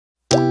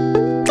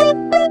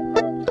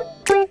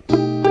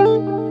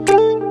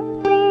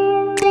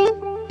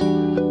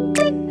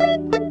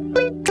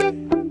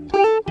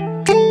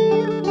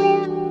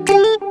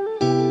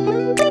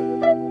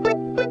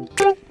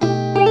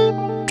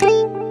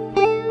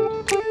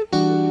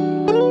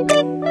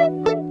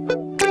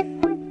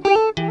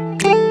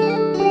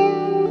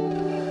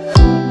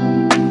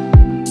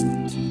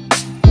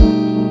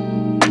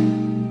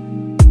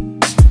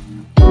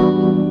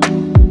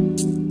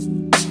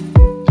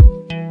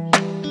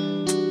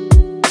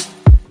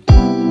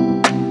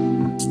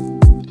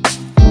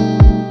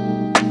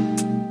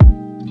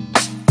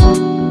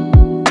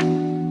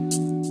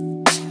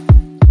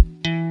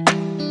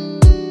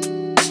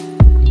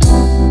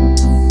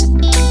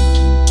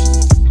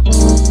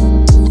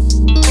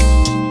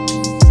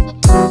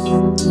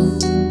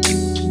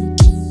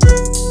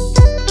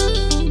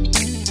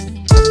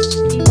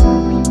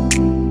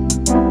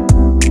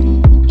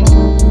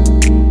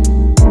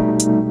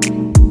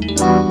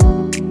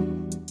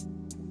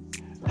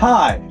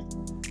Hi,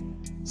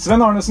 Sven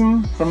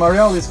Arnesen from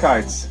AERIALIS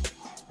Kites,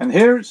 and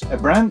here's a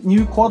brand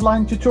new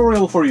quadline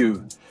tutorial for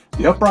you,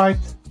 the upright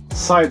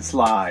side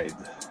slide.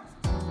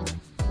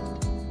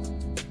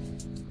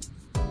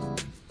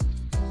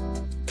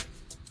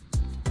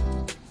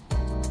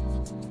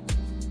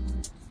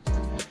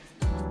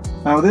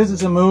 Now this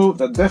is a move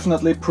that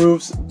definitely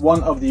proves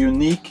one of the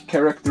unique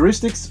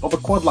characteristics of a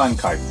quadline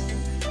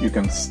kite. You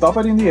can stop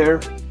it in the air,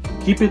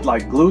 keep it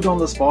like glued on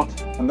the spot,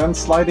 and then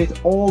slide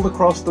it all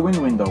across the wind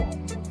window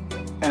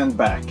and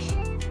back.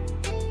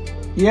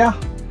 Yeah,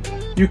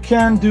 you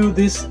can do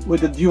this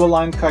with a dual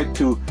line kite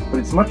too, but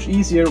it's much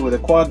easier with a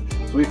quad,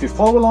 so if you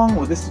follow along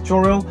with this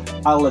tutorial,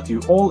 I'll let you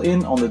all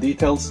in on the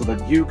details so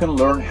that you can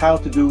learn how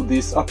to do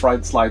these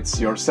upright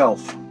slides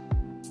yourself.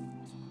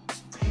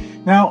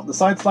 Now, the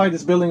side slide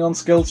is building on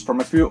skills from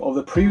a few of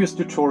the previous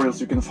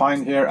tutorials you can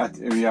find here at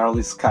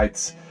AERIALIS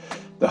Kites.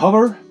 The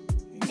hover,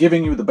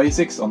 giving you the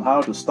basics on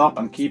how to stop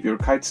and keep your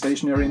kite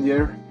stationary in the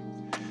air.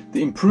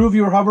 The Improve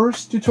Your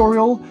Hovers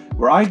tutorial,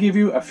 where I give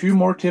you a few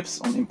more tips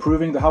on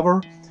improving the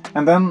hover.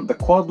 And then the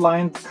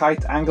quad-lined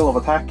kite angle of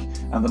attack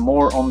and the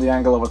more on the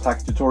angle of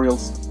attack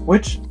tutorials,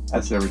 which,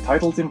 as their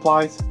titles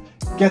implies,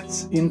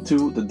 gets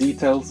into the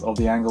details of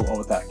the angle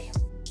of attack.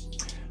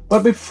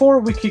 But before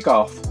we kick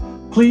off,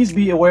 please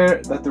be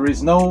aware that there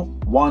is no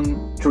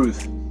one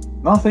truth.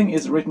 Nothing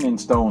is written in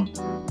stone.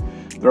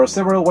 There are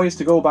several ways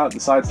to go about the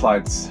side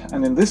slides,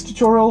 and in this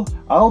tutorial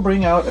I'll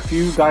bring out a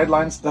few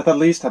guidelines that at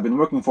least have been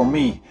working for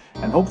me,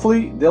 and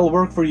hopefully they'll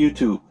work for you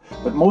too.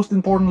 But most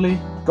importantly,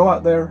 go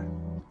out there,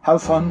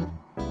 have fun,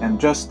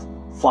 and just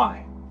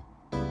fly.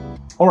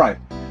 Alright,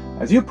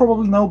 as you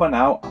probably know by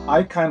now,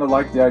 I kind of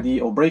like the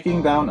idea of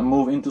breaking down and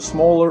move into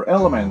smaller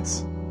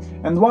elements.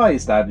 And why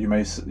is that, you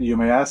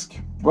may ask?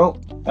 Well,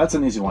 that's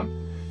an easy one.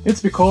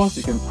 It's because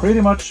you can pretty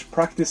much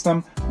practice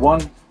them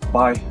one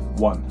by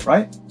one,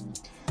 right?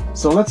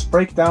 So let's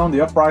break down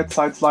the upright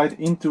side slide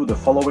into the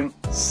following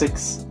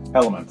 6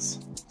 elements.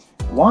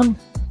 1.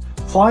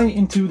 Fly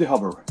into the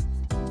hover.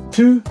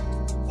 2.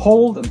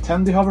 Hold and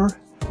tend the hover.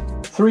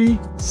 3.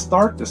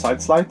 Start the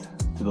side slide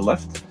to the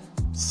left.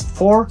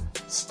 4.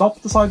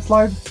 Stop the side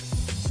slide.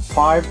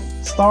 5.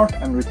 Start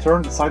and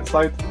return the side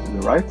slide to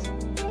the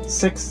right.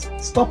 6.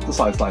 Stop the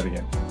side slide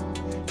again.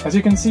 As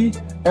you can see,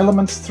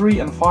 elements 3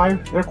 and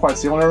 5, they're quite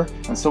similar,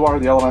 and so are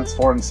the elements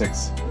 4 and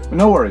 6. But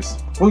no worries,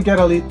 we'll get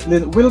a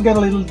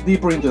little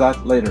deeper into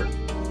that later.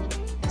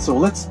 So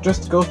let's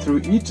just go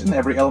through each and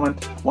every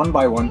element one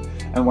by one,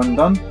 and when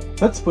done,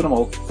 let's put them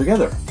all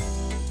together.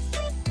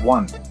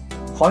 1.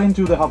 Fly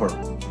into the hover.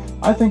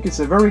 I think it's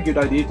a very good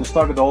idea to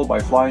start it all by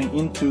flying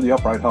into the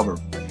upright hover.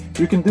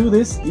 You can do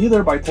this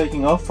either by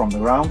taking off from the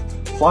ground,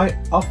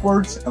 fly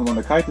upwards, and when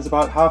the kite is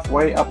about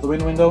halfway up the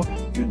wind window,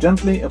 you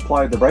gently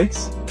apply the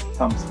brakes,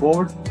 thumbs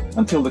forward,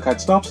 until the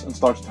kite stops and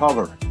starts to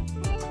hover.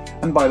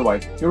 And by the way,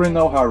 you're in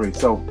no hurry,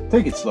 so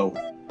take it slow.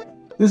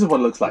 This is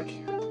what it looks like.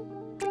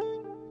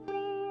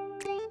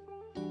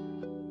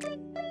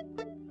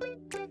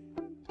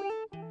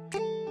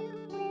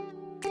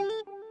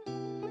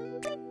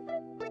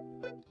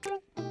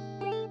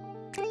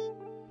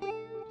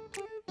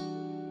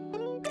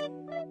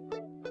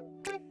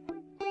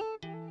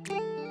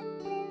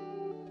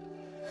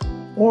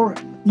 Or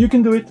you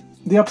can do it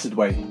the opposite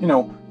way,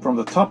 from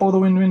the top of the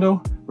wind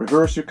window,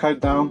 reverse your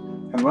kite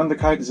down, and when the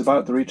kite is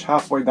about to reach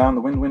halfway down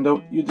the wind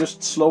window, you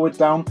just slow it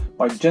down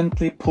by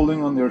gently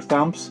pulling on your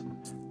thumbs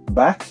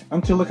back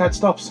until the kite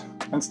stops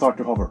and start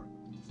to hover.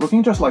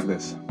 Looking just like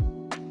this.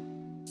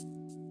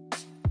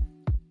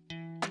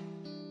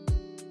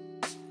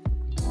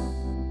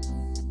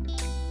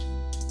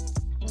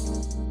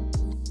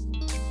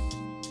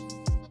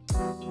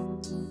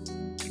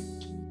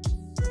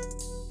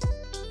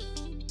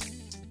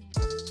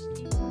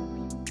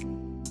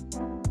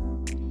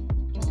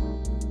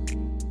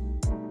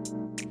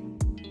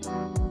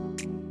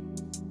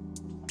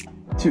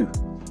 Two,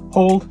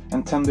 hold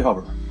and tend the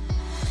hover.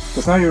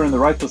 Because now you're in the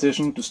right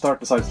position to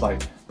start the side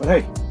slide. But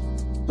hey,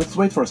 let's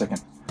wait for a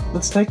second.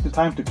 Let's take the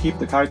time to keep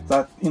the kite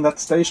in that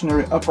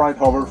stationary upright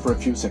hover for a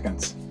few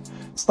seconds.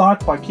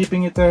 Start by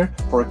keeping it there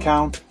for a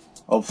count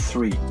of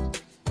 3.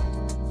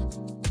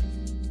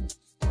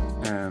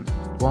 And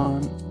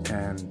 1,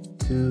 and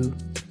 2,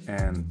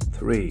 and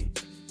 3.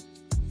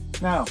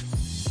 Now,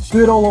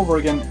 do it all over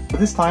again, but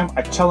this time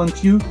I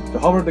challenge you to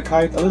hover the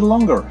kite a little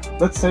longer.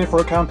 Let's say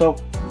for a count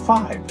of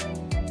 5.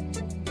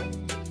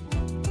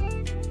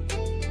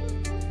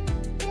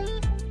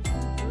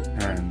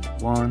 And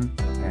 1,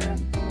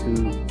 and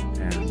 2,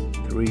 and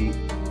 3,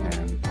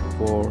 and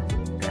 4,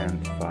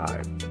 and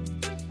 5.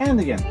 And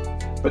again.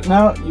 But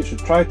now you should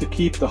try to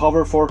keep the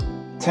hover for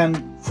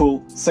 10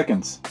 full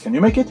seconds. Can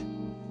you make it?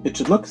 It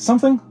should look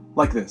something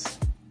like this.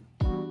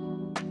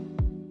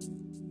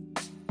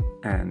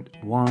 And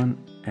 1,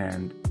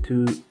 and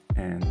 2,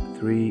 and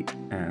 3,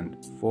 and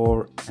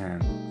 4,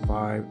 and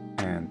 5,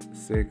 and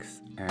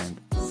 6, and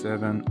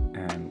 7,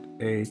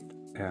 and 8,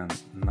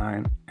 and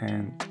 9,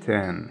 and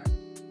 10.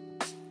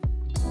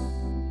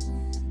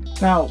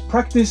 Now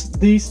practice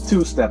these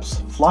two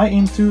steps. Fly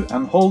into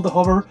and hold the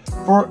hover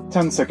for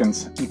 10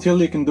 seconds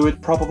until you can do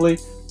it properly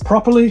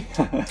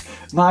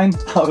 9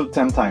 out of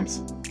 10 times.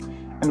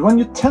 And when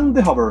you tend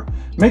the hover,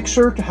 make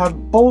sure to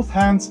have both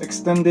hands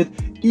extended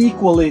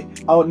equally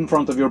out in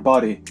front of your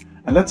body.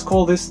 And let's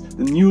call this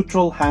the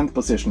neutral hand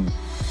position.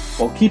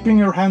 While keeping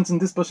your hands in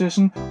this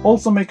position,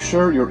 also make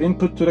sure your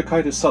input to the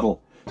kite is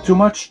subtle. Too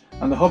much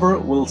and the hover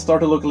will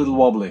start to look a little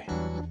wobbly.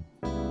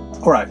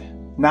 Alright,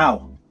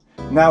 now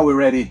we're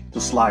ready to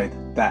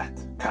slide that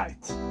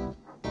kite.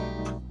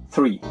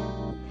 3.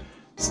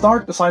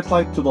 Start the side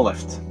slide to the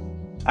left.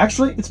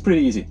 Actually, it's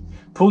pretty easy.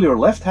 Pull your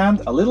left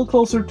hand a little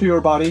closer to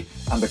your body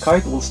and the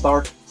kite will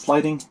start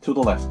sliding to the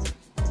left.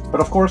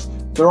 But of course,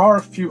 there are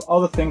a few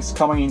other things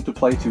coming into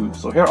play too,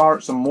 so here are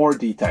some more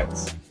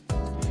details.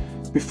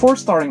 Before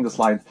starting the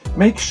slide,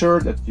 make sure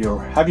that you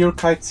have your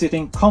kite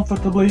sitting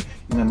comfortably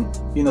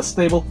in a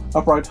stable,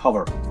 upright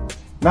hover.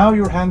 Now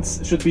your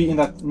hands should be in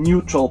that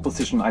neutral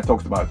position I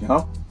talked about, you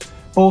know?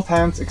 Both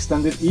hands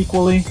extended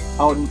equally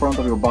out in front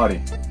of your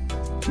body.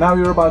 Now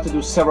you're about to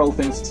do several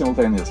things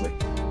simultaneously.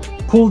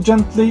 Pull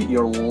gently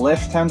your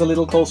left hand a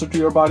little closer to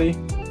your body,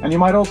 and you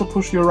might also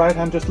push your right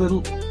hand just a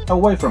little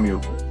away from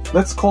you.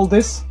 Let's call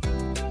this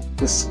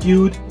the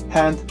skewed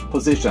hand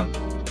position.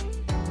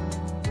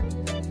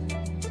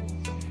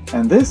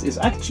 And this is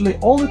actually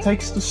all it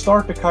takes to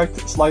start the kite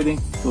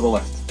sliding to the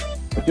left.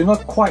 But you're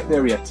not quite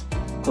there yet,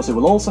 because you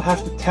will also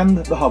have to tend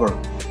the hover,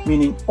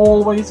 meaning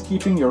always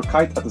keeping your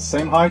kite at the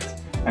same height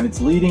and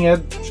its leading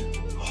edge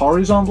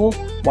horizontal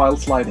while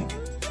sliding.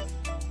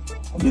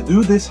 You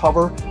do this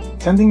hover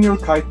tending your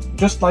kite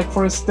just like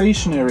for a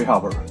stationary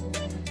hover.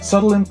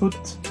 Subtle input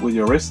with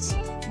your wrists,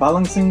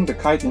 balancing the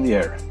kite in the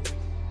air.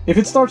 If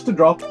it starts to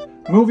drop,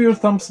 move your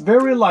thumbs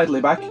very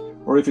lightly back,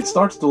 or if it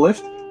starts to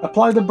lift,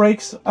 apply the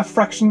brakes a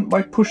fraction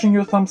by pushing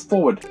your thumbs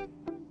forward.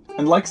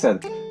 And like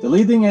said, the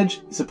leading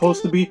edge is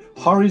supposed to be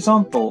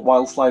horizontal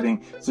while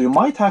sliding, so you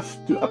might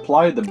have to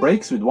apply the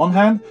brakes with one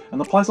hand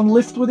and apply some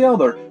lift with the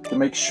other to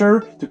make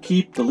sure to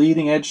keep the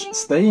leading edge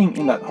staying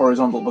in that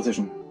horizontal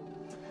position.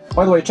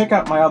 By the way, check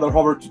out my other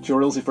hover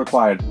tutorials if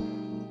required.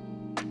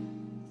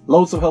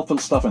 Loads of helpful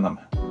stuff in them.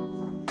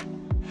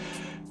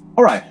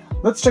 Alright,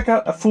 let's check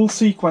out a full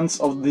sequence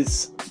of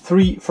these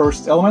 3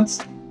 first elements.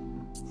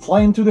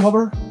 Fly into the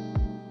hover,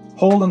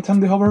 hold and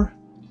tend the hover,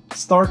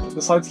 start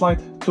the side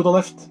slide to the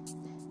left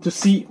to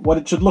see what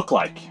it should look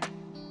like.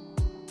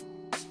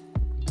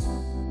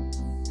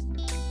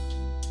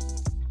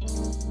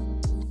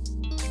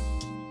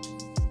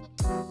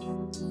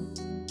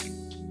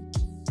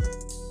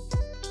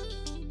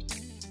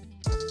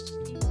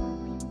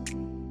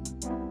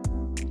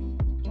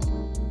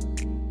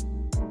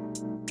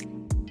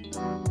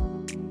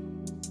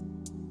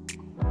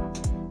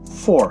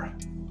 Four,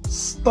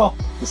 stop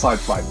the side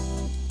slide.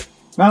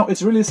 Now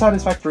it's really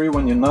satisfactory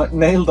when you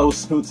nail those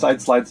smooth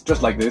side slides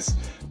just like this,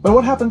 but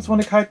what happens when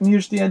the kite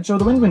nears the edge of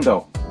the wind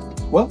window?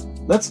 Well,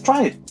 let's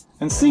try it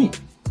and see.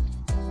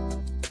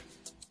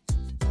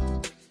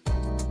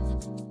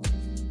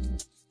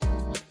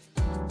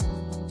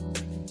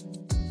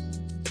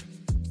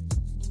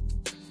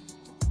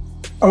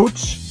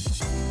 Ouch!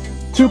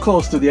 Too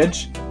close to the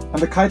edge, and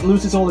the kite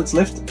loses all its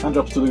lift and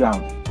drops to the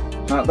ground.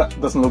 Now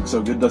that doesn't look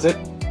so good, does it?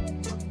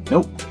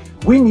 Nope.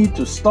 We need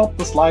to stop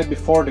the slide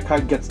before the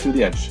kite gets to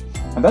the edge,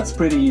 and that's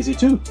pretty easy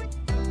too.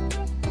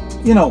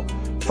 You know,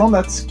 from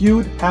that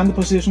skewed hand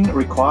position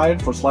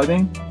required for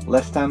sliding,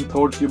 left hand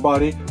towards your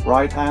body,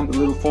 right hand a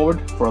little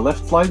forward for a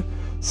left slide,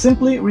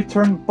 simply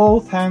return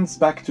both hands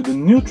back to the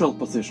neutral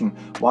position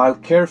while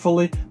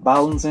carefully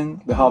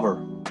balancing the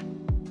hover.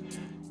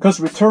 Because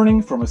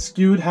returning from a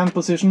skewed hand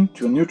position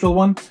to a neutral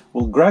one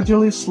will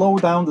gradually slow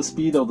down the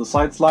speed of the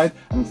side slide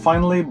and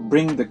finally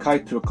bring the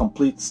kite to a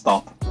complete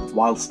stop,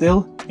 while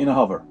still in a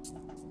hover.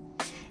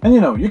 And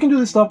you know, you can do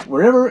this stop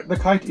wherever the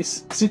kite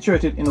is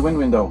situated in the wind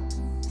window.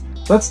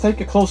 Let's take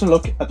a closer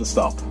look at the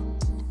stop.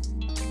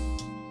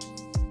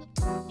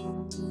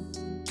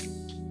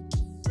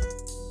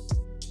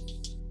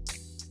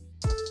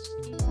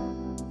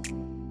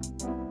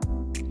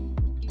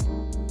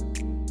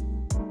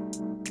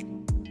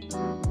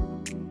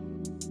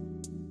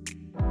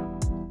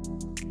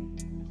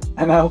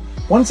 And now,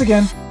 once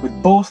again, with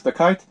both the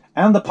kite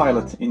and the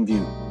pilot in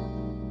view.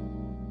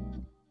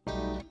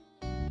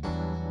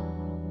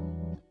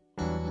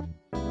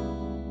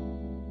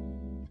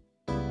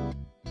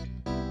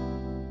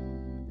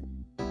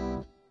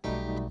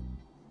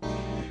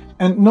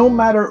 And no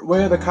matter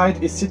where the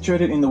kite is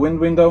situated in the wind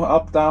window,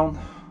 up, down,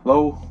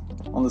 low,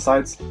 on the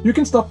sides, you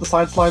can stop the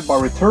side slide by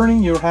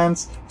returning your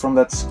hands from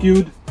that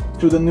skewed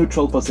to the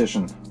neutral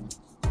position.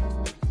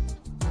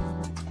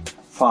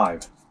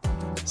 5.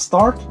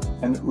 Start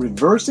and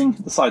reversing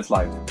the side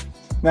slide.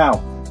 Now,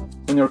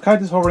 when your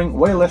kite is hovering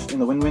way left in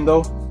the wind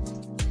window,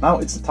 now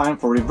it's the time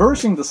for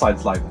reversing the side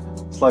slide,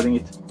 sliding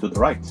it to the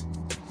right.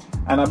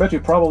 And I bet you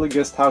probably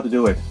guessed how to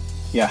do it.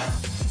 Yeah,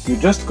 you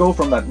just go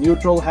from that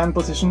neutral hand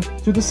position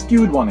to the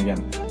skewed one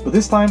again. But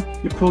this time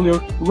you pull your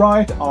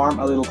right arm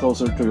a little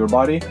closer to your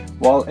body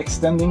while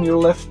extending your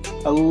left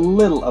a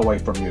little away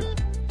from you.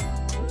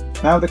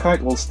 Now the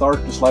kite will start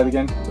to slide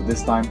again, but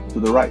this time to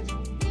the right.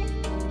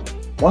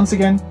 Once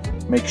again,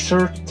 make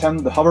sure to tend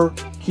the hover,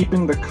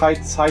 keeping the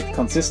kite's height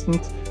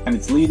consistent and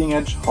its leading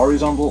edge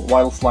horizontal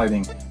while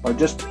sliding, by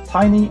just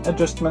tiny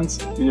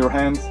adjustments with your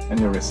hands and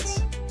your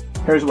wrists.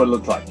 Here's what it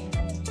looks like.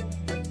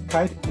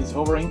 Kite is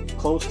hovering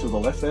close to the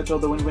left edge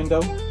of the wind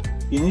window.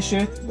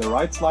 Initiate the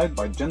right slide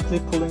by gently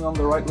pulling on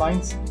the right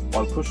lines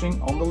while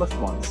pushing on the left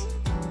ones.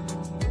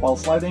 While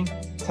sliding,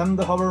 tend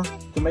the hover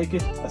to make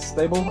it as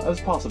stable as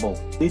possible,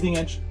 leading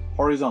edge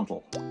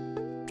horizontal.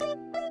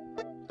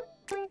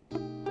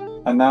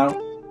 And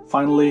now,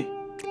 finally,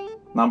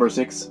 number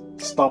 6,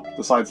 stop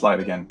the side slide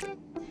again.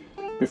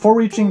 Before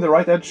reaching the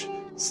right edge,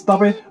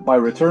 stop it by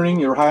returning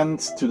your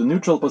hands to the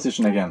neutral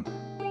position again.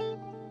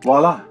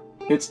 Voila,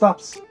 it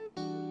stops.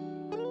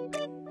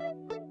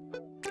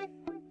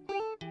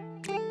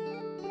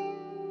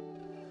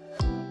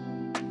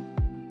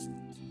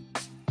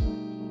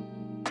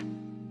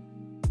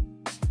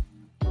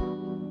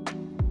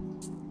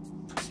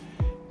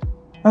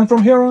 And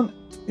from here on,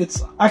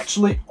 it's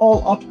actually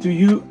all up to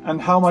you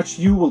and how much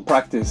you will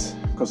practice,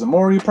 because the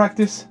more you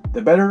practice,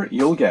 the better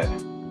you'll get.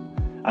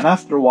 And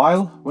after a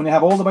while, when you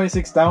have all the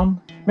basics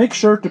down, make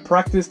sure to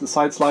practice the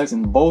side slides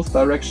in both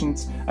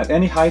directions at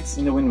any heights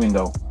in the wind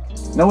window.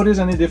 Notice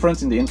any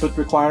difference in the input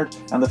required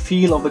and the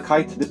feel of the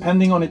kite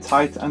depending on its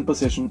height and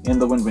position in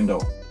the wind window.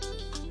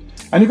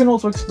 And you can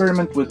also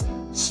experiment with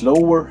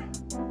slower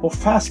or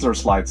faster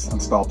slides and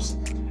stops.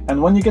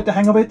 And when you get the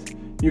hang of it,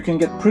 you can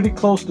get pretty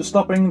close to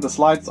stopping the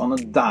slides on a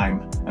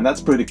dime, and that's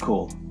pretty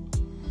cool.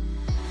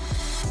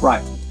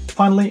 Right,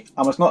 finally,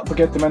 I must not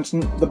forget to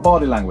mention the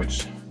body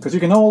language, because you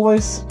can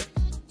always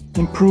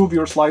improve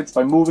your slides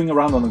by moving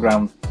around on the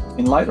ground.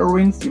 In lighter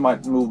winds, you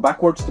might move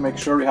backwards to make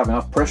sure you have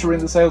enough pressure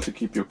in the sail to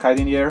keep your kite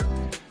in the air.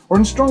 Or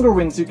in stronger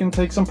winds, you can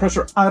take some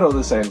pressure out of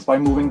the sails by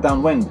moving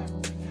downwind.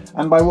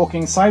 And by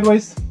walking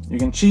sideways, you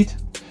can cheat,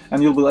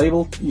 and you'll be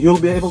able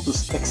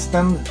to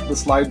extend the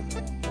slide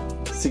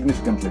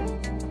significantly.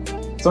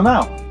 So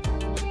now,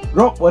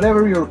 drop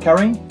whatever you're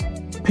carrying,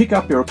 pick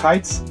up your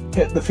kites,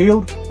 hit the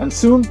field, and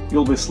soon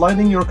you'll be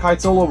sliding your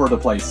kites all over the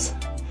place.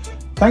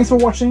 Thanks for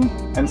watching,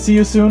 and see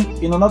you soon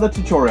in another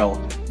tutorial.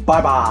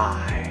 Bye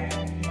bye!